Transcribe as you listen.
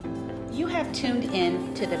You have tuned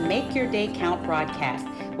in to the Make Your Day Count broadcast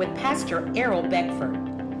with Pastor Errol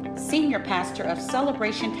Beckford, Senior Pastor of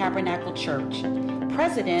Celebration Tabernacle Church,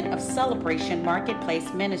 President of Celebration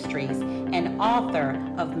Marketplace Ministries, and author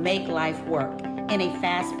of Make Life Work in a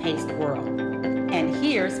Fast-Paced World. And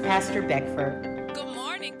here's Pastor Beckford. Good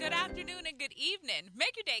morning, good afternoon, and good evening.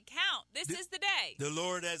 Make your day count. This is the day the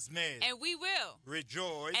Lord has made. and we will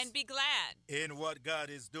Rejoice and be glad. in what God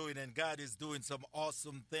is doing. And God is doing some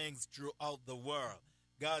awesome things throughout the world.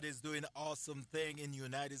 God is doing an awesome thing in the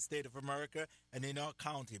United States of America and in our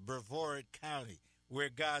county, Brevard County, where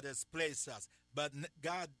God has placed us. But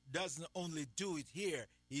God doesn't only do it here,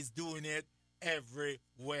 He's doing it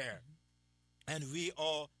everywhere. And we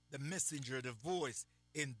are the messenger, the voice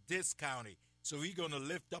in this county. So we're going to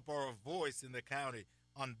lift up our voice in the county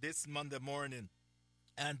on this Monday morning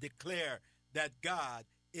and declare that God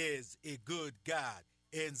is a good God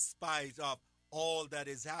in spite of all that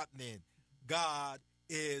is happening. God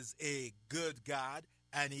is a good God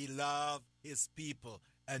and He loves His people.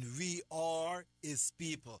 And we are His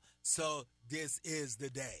people. So this is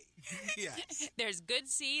the day. Yes. There's good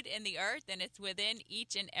seed in the earth, and it's within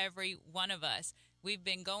each and every one of us. We've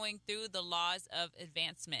been going through the laws of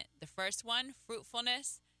advancement. The first one,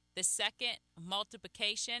 fruitfulness. The second,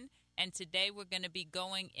 multiplication. And today we're going to be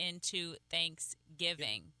going into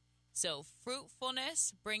Thanksgiving. So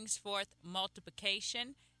fruitfulness brings forth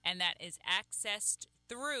multiplication, and that is accessed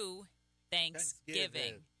through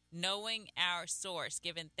Thanksgiving. Knowing our source,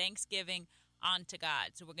 giving thanksgiving unto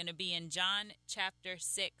God. So we're going to be in John chapter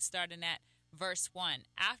 6, starting at verse 1.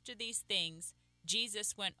 After these things,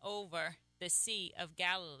 Jesus went over the Sea of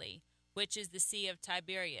Galilee, which is the Sea of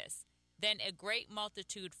Tiberias. Then a great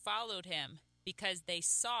multitude followed him, because they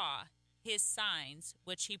saw his signs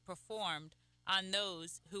which he performed on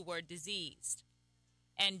those who were diseased.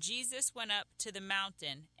 And Jesus went up to the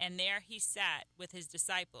mountain, and there he sat with his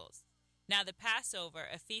disciples. Now the Passover,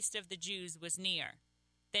 a feast of the Jews, was near.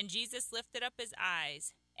 Then Jesus lifted up his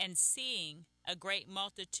eyes, and seeing a great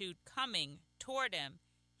multitude coming toward him,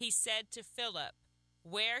 he said to Philip,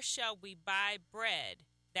 "Where shall we buy bread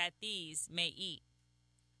that these may eat?"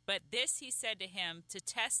 But this he said to him to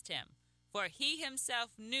test him, for he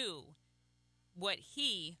himself knew what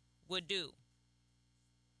he would do.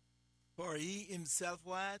 For He Himself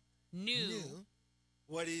what? Knew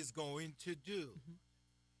what He's going to do.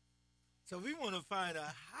 So we want to find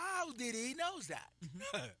out, how did He know that?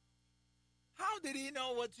 How did He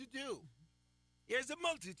know what to do? Here's a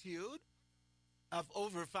multitude of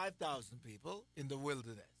over 5,000 people in the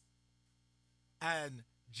wilderness. And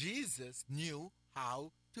Jesus knew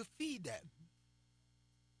how to feed them.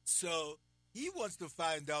 So He wants to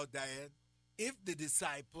find out, Diane, if the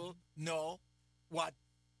disciple know what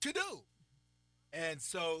to do. And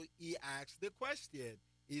so He asks the question.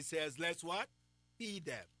 He says, let's what? Feed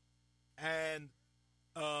them. And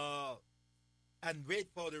wait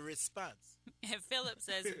for the response. And Philip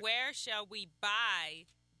says, "Where shall we buy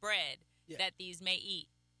bread that these may eat?"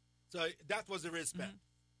 So that was the response.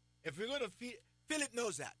 If we're going to feed, Philip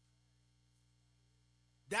knows that.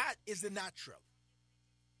 That is the natural.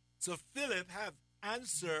 So Philip have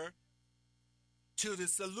answer to the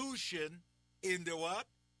solution in the what?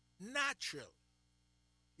 Natural.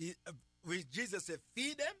 Jesus said,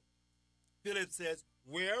 feed them. Philip says,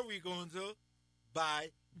 where are we going to buy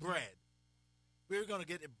bread? Where are we going to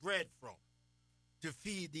get the bread from to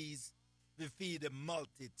feed the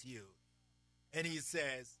multitude? And he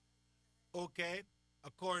says, okay,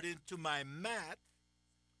 according to my math,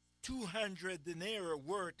 200 denarii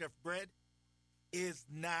worth of bread is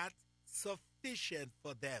not sufficient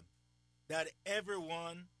for them, that every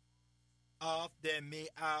one of them may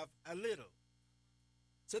have a little.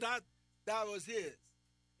 So that was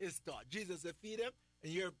his thought. Jesus said, feed them.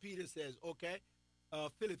 And here Peter says, okay.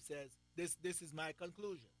 Philip says, this is my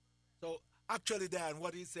conclusion. So actually, Dan,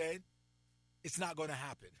 what he's saying, it's not going to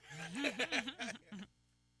happen.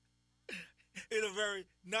 In a very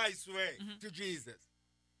nice way to Jesus.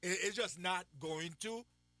 It's just not going to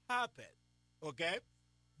happen. Okay?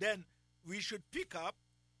 Then we should pick up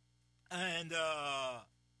and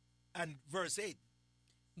verse 8.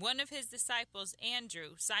 One of his disciples,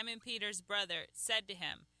 Andrew, Simon Peter's brother, said to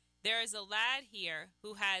him, "There is a lad here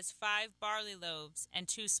who has 5 barley loaves and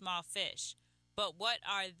 2 small fish. But what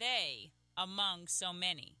are they among so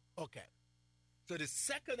many?" Okay. So the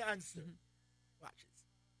second answer, watch this.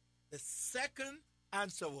 The second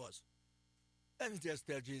answer was, let me just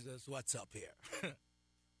tell Jesus what's up here.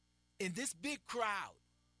 In this big crowd,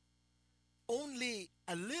 only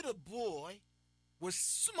a little boy was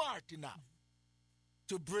smart enough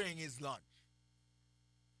to bring his lunch.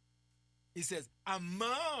 He says,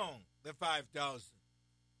 among the 5,000,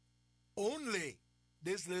 only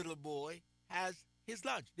this little boy has his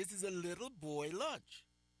lunch. This is a little boy lunch.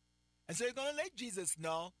 And so you're going to let Jesus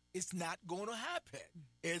know it's not going to happen.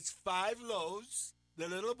 It's 5 loaves the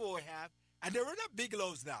little boy have, and they were not big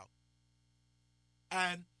loaves now.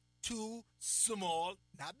 And 2 small,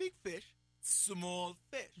 not big fish, small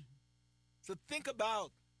fish. So think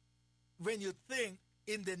about when you think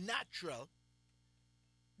in the natural,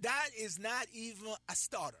 that is not even a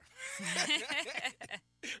starter.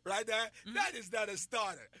 Right there? That is not a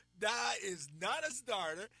starter. That is not a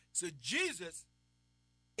starter. So Jesus,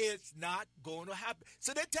 it's not going to happen.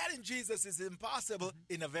 So they're telling Jesus it's impossible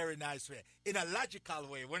in a very nice way, in a logical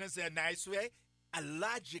way. When I say a nice way, a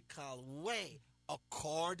logical way,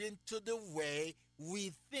 according to the way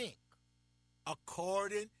we think,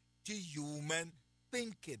 according to human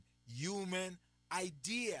thinking, human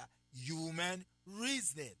idea, human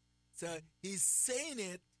reasoning. So he's saying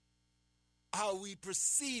it how we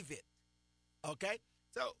perceive it. Okay?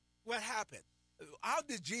 So what happened? How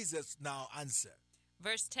did Jesus now answer?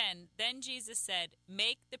 Verse 10, then Jesus said,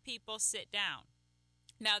 make the people sit down.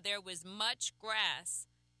 Now there was much grass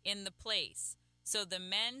in the place, so the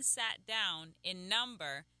men sat down in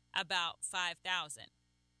number about 5,000.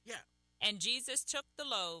 Yeah. And Jesus took the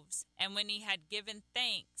loaves, and when he had given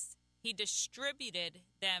thanks, he distributed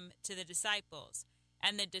them to the disciples,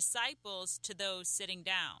 and the disciples to those sitting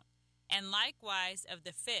down, and likewise of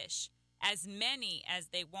the fish, as many as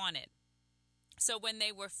they wanted. So when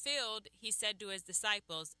they were filled, he said to his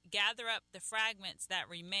disciples, gather up the fragments that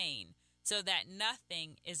remain, so that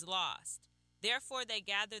nothing is lost. Therefore they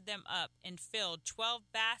gathered them up and filled 12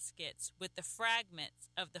 baskets with the fragments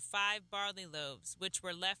of the 5 barley loaves, which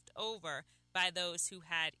were left over by those who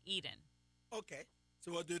had eaten. Okay,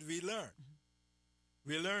 so what did we learn?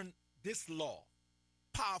 We learned this law,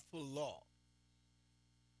 powerful law.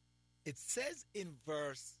 It says in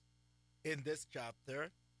this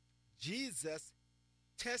chapter, Jesus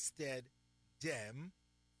tested them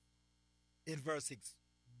in verse 6.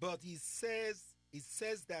 But he says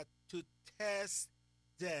that to test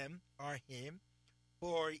them or him,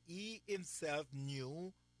 for he himself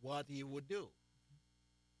knew what he would do.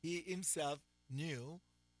 He himself knew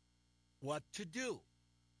what to do.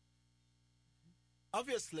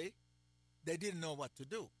 Obviously, they didn't know what to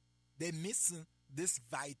do. They missed this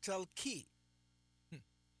vital key.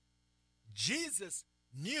 Jesus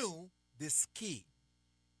knew this key.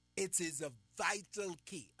 It is a vital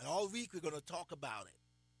key. And all week we're going to talk about it.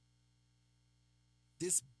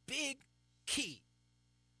 This big key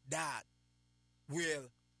that will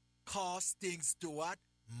cause things to what?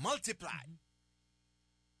 Multiply.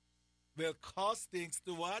 Will cause things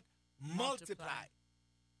to what? Multiply.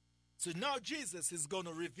 So now Jesus is going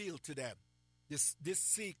to reveal to them this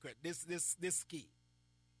secret, this key.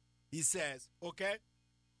 He says, okay,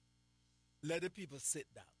 let the people sit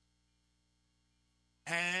down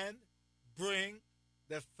and bring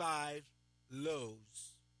the 5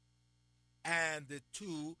 loaves and the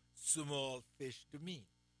 2 small fish to me.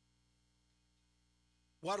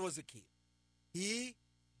 What was the key? He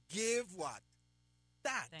gave what?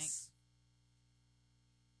 Thanks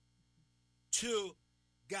to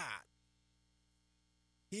God.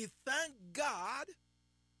 He thanked God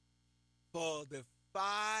for the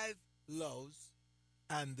 5 loaves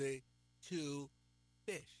and the 2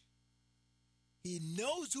 fish. He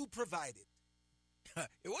knows who provided.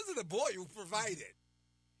 It wasn't the boy who provided.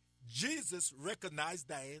 Jesus recognized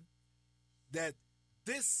then that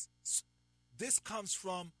this comes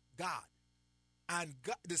from God. And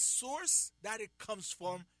God, the source that it comes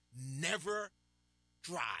from never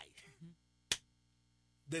dry.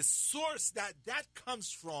 The source that comes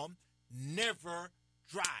from never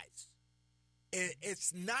dries.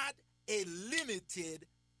 It's not a limited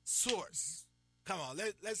source. Come on,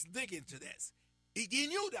 let's dig into this. He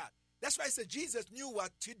knew that. That's why I said Jesus knew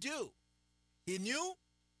what to do. He knew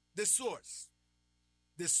the source.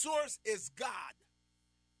 The source is God.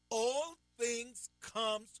 All things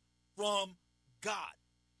comes from God.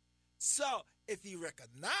 So if he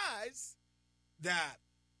recognized that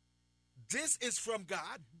this is from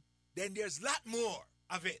God, then there's a lot more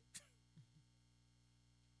of it.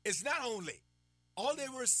 It's not only all they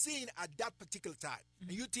were seeing at that particular time,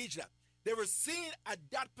 and you teach that. They were seeing at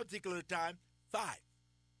that particular time 5.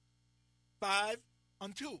 5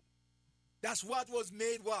 and 2. That's what was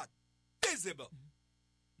made what? Visible.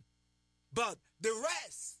 But the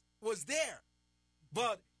rest was there.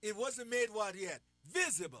 But it wasn't made what yet?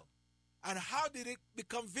 Visible. And how did it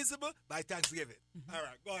become visible? By Thanksgiving. All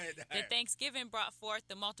right, go ahead. The Thanksgiving brought forth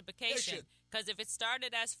the multiplication. Because if it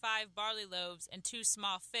started as 5 barley loaves and 2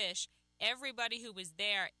 small fish, everybody who was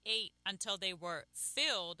there ate until they were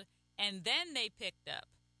filled, and then they picked up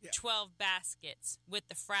 12 baskets with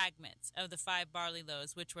the fragments of the 5 barley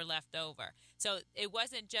loaves which were left over. So it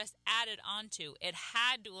wasn't just added onto. It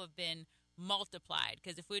had to have been multiplied,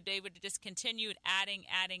 because if they would have just continued adding,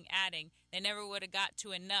 they never would have got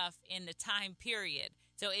to enough in the time period.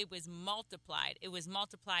 So it was multiplied. It was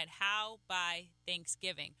multiplied how? By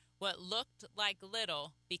thanksgiving. What looked like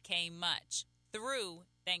little became much through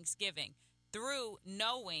thanksgiving, through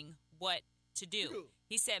knowing what to do.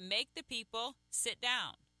 He said, make the people sit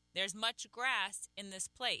down. There's much grass in this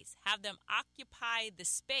place. Have them occupy the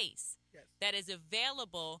space that is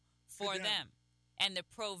available for them. And the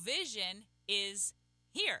provision is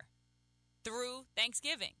here through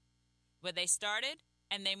thanksgiving. Where they started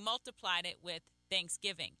and they multiplied it with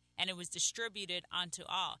thanksgiving, and it was distributed unto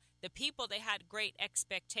all. The people, they had great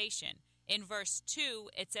expectation. In verse 2,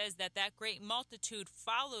 it says that great multitude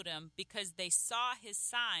followed him because they saw his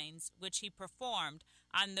signs which he performed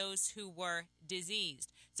on those who were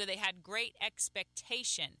diseased. So they had great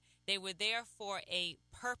expectation. They were there for a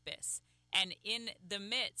purpose. And in the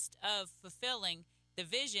midst of fulfilling the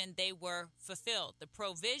vision, they were fulfilled. The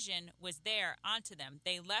provision was there unto them.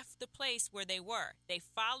 They left the place where they were. They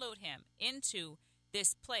followed him into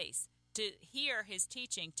this place to hear his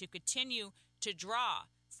teaching, to continue to draw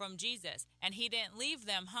from Jesus. And he didn't leave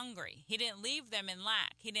them hungry. He didn't leave them in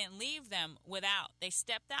lack. He didn't leave them without. They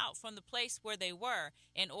stepped out from the place where they were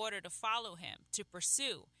in order to follow him, to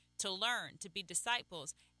pursue, to learn, to be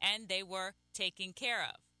disciples, and they were taken care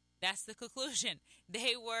of. That's the conclusion.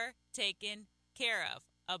 They were taken care of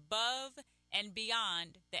above and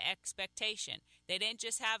beyond the expectation. They didn't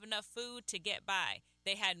just have enough food to get by.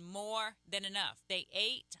 They had more than enough. They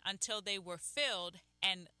ate until they were filled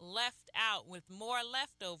and left out with more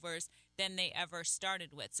leftovers than they ever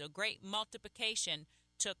started with. So great multiplication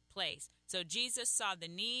took place. So Jesus saw the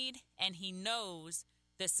need and he knows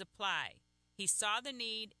the supply. He saw the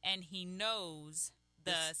need and he knows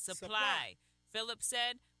the supply. Philip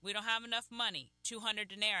said, we don't have enough money, 200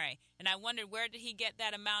 denarii. And I wondered, where did he get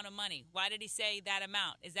that amount of money? Why did he say that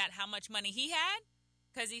amount? Is that how much money he had?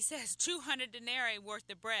 Because he says 200 denarii worth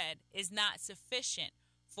of bread is not sufficient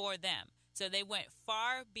for them. So they went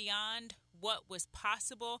far beyond what was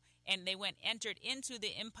possible, and they entered into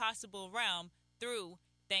the impossible realm through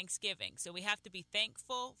thanksgiving. So we have to be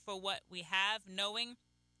thankful for what we have, knowing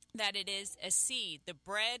that it is a seed. The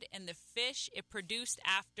bread and the fish, it produced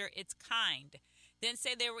after its kind. Didn't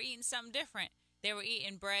say they were eating something different. They were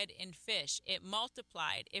eating bread and fish. It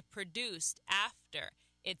multiplied. It produced after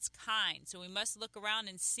its kind. So we must look around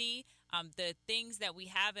and see the things that we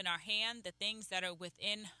have in our hand, the things that are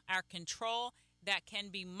within our control that can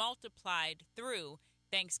be multiplied through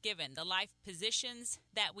thanksgiving. The life positions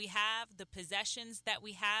that we have, the possessions that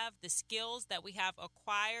we have, the skills that we have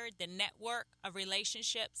acquired, the network of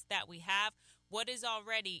relationships that we have, what is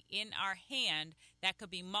already in our hand that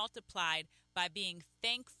could be multiplied by being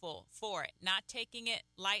thankful for it, not taking it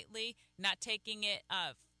lightly, not taking it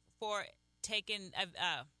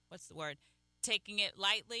taking it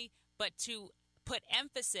lightly, but to put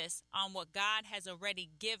emphasis on what God has already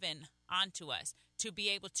given onto us, to be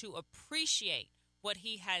able to appreciate what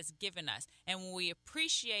he has given us. And when we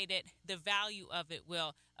appreciate it, the value of it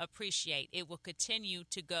will appreciate. It will continue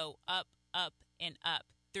to go up, up, and up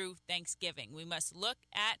through thanksgiving. We must look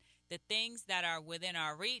at the things that are within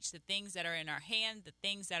our reach, the things that are in our hand, the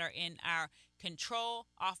things that are in our control,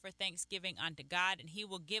 offer thanksgiving unto God, and he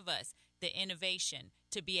will give us the innovation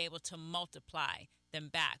to be able to multiply them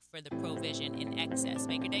back for the provision in excess.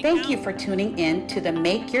 Make your day Thank count. you for tuning in to the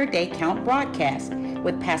Make Your Day Count broadcast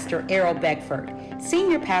with Pastor Errol Beckford,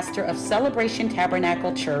 Senior Pastor of Celebration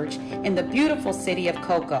Tabernacle Church in the beautiful city of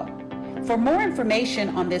Cocoa. For more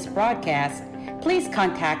information on this broadcast, please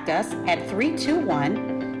contact us at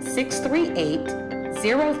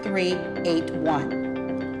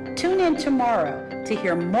 321-638-0381. Tune in tomorrow to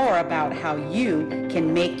hear more about how you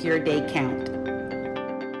can make your day count.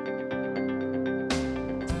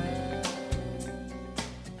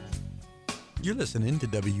 You're listening to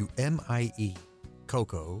WMIE,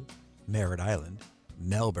 Cocoa, Merritt Island,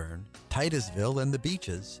 Melbourne, Titusville, and the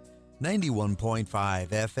Beaches, 91.5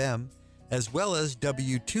 FM, as well as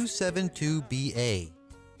W272BA,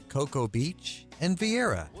 Cocoa Beach, and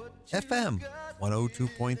Vieira, FM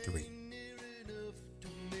 102.3.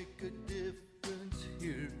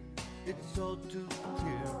 It's all too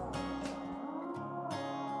clear.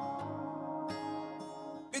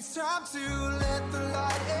 It's time to let the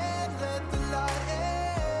light in, let the light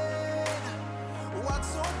in. What's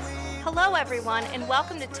so weird? Hello, everyone, and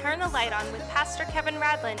welcome to Turn the Light On with Pastor Kevin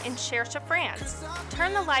Radlin in Cherche, France.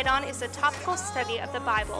 Turn the Light On is a topical study of the Bible